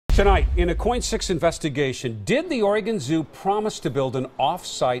Tonight, in a KOIN 6 investigation, did the Oregon Zoo promise to build an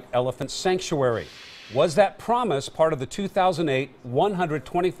off-site elephant sanctuary? Was that promise part of the 2008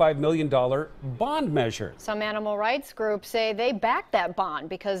 $125 million bond measure? Some animal rights groups say they backed that bond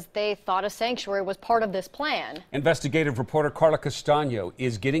because they thought a sanctuary was part of this plan. Investigative reporter Carla Castaño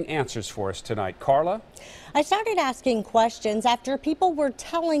is getting answers for us tonight. Carla? I started asking questions after people were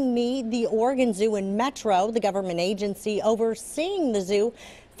telling me the Oregon Zoo and Metro, the government agency overseeing the zoo,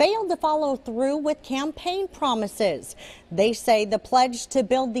 failed to follow through with campaign promises. They say the pledge to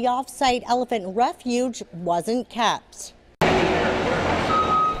build the off-site elephant refuge wasn't kept.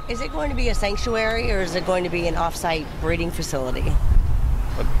 Is it going to be a sanctuary or is it going to be an off-site breeding facility?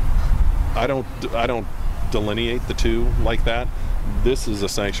 I don't delineate the two like that. This is a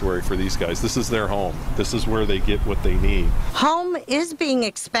sanctuary for these guys. This is their home. This is where they get what they need. Home is being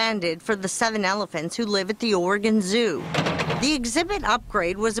expanded for the 7 elephants who live at the Oregon Zoo. The exhibit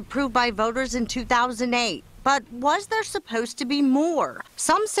upgrade was approved by voters in 2008. But was there supposed to be more?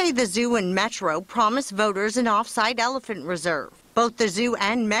 Some say the zoo and Metro promised voters an off-site elephant reserve. Both the zoo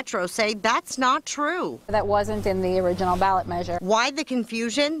and Metro say that's not true. That wasn't in the original ballot measure. Why the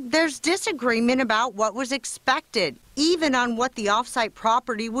confusion? There's disagreement about what was expected, even on what the off-site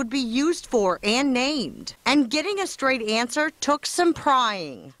property would be used for and named. And getting a straight answer took some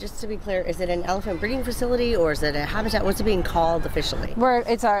prying. Just to be clear, is it an elephant breeding facility or is it a habitat? What's it being called officially?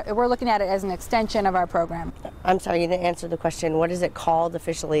 We're looking at it as an extension of our program. I'm sorry, you didn't answer the question. What is it called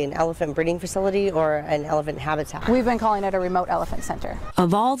officially, an elephant breeding facility or an elephant habitat? We've been calling it a remote elephant center.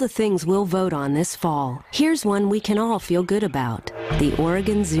 Of all the things we'll vote on this fall, here's one we can all feel good about: the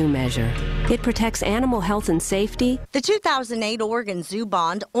Oregon Zoo measure. It protects animal health and safety. The 2008 Oregon Zoo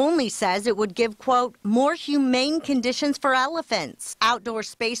bond only says it would give, quote, more humane conditions for elephants. Outdoor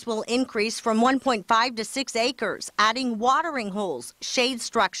space will increase from 1.5 to 6 acres, adding watering holes, shade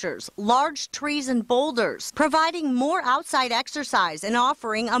structures, large trees and boulders, providing more outside exercise and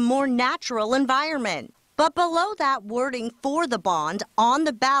offering a more natural environment. But below that wording for the bond, on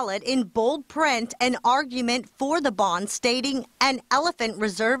the ballot in bold print, an argument for the bond stating an elephant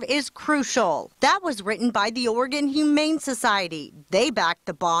reserve is crucial. That was written by the Oregon Humane Society. They backed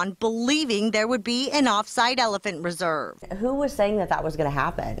the bond, believing there would be an off-site elephant reserve. Who was saying that that was going to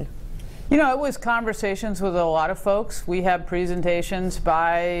happen? You know, it was conversations with a lot of folks. We had presentations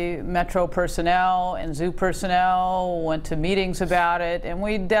by Metro personnel and zoo personnel, went to meetings about it, and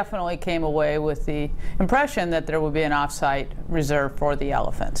we definitely came away with the impression that there would be an off-site reserve for the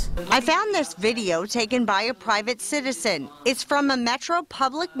elephants. I found this video taken by a private citizen. It's from a Metro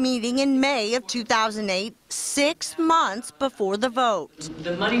public meeting in May of 2008, 6 months before the vote.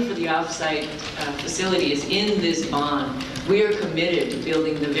 The money for the off-site facility is in this bond. We are committed to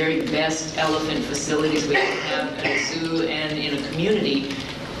building the very best elephant facilities we can have at a zoo and in a community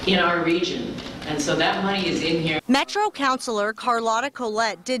in our region. And so that money is in here. Metro Councilor Carlotta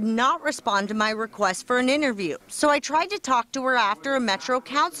Collette did not respond to my request for an interview, so I tried to talk to her after a Metro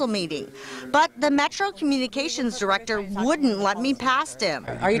Council meeting. But the Metro Communications Director wouldn't let me past him.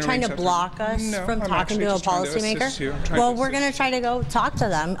 Are you trying to block us from talking to a policymaker? Well, we're going to try to go talk to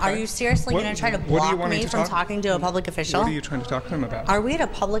them. Are you seriously going to try to block me from talking to a public official? What are you trying to talk to them about? Are we at a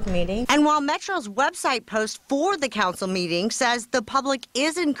public meeting? And while Metro's website post for the council meeting says the public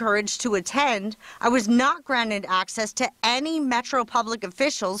is encouraged to attend, I was not granted access to any Metro public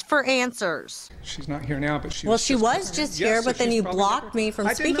officials for answers. She's not here now, but she was just here, but then you blocked me from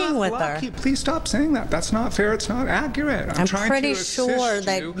speaking with her. Please stop saying that. That's not fair. It's not accurate. I'm pretty sure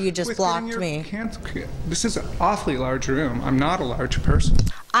that you just blocked me. This is an awfully large room. I'm not a large person.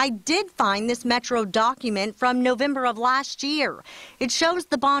 I did find this Metro document from November of last year. It shows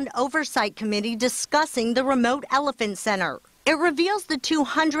the Bond Oversight Committee discussing the remote elephant center. It reveals the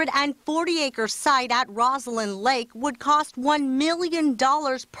 240-acre site at Rosalind Lake would cost $1 million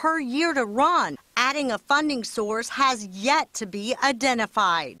per year to run. Adding a funding source has yet to be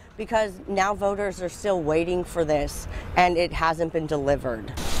identified. Because now voters are still waiting for this, and it hasn't been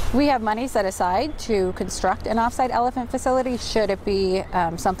delivered. We have money set aside to construct an off-site elephant facility should it be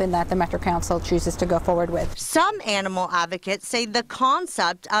something that the Metro Council chooses to go forward with. Some animal advocates say the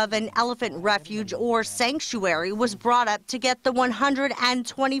concept of an elephant refuge or sanctuary was brought up to get the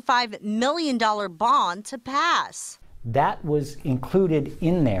 $125 million bond to pass. That was included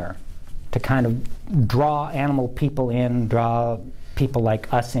in there to kind of draw animal people in, draw people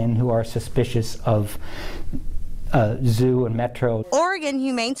like us in who are suspicious of zoo and Metro. Oregon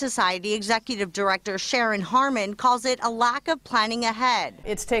Humane Society Executive Director Sharon Harmon calls it a lack of planning ahead.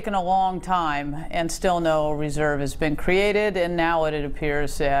 It's taken a long time and still no reserve has been created, and now it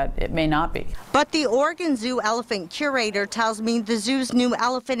appears that it may not be. But the Oregon Zoo elephant curator tells me the zoo's new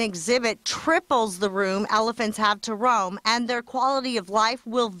elephant exhibit triples the room elephants have to roam, and their quality of life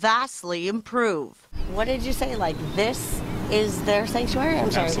will vastly improve. What did you say? Like this is their sanctuary?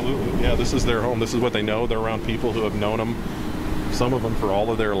 I'm sorry. Absolutely. Yeah, this is their home. This is what they know. They're around people who have known them, some of them for all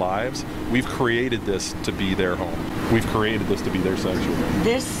of their lives. We've created this to be their home. We've created this to be their sanctuary.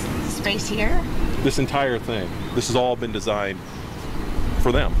 This space here? This entire thing. This has all been designed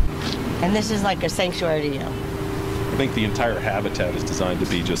for them. And this is like a sanctuary to you? I think the entire habitat is designed to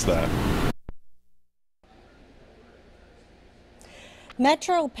be just that.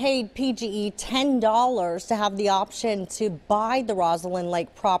 Metro paid PGE $10 to have the option to buy the Rosalind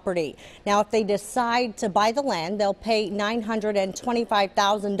Lake property. Now, if they decide to buy the land, they'll pay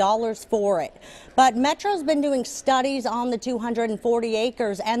 $925,000 for it. But Metro's been doing studies on the 240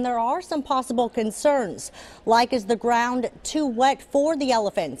 acres, and there are some possible concerns, like is the ground too wet for the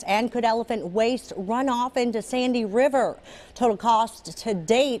elephants, and could elephant waste run off into Sandy River? Total cost to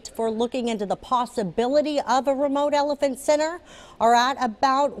date for looking into the possibility of a remote elephant center are at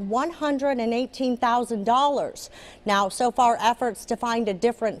about $118,000. Now, so far, efforts to find a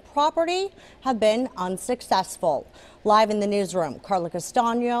different property have been unsuccessful. Live in the newsroom, Carla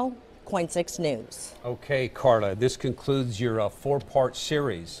Castano, KOIN 6 News. Okay, Carla, this concludes your four-part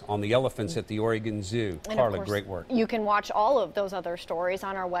series on the elephants at the Oregon Zoo. And Carla, course, great work. You can watch all of those other stories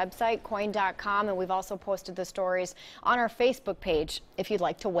on our website, KOIN.com, and we've also posted the stories on our Facebook page if you'd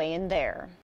like to weigh in there.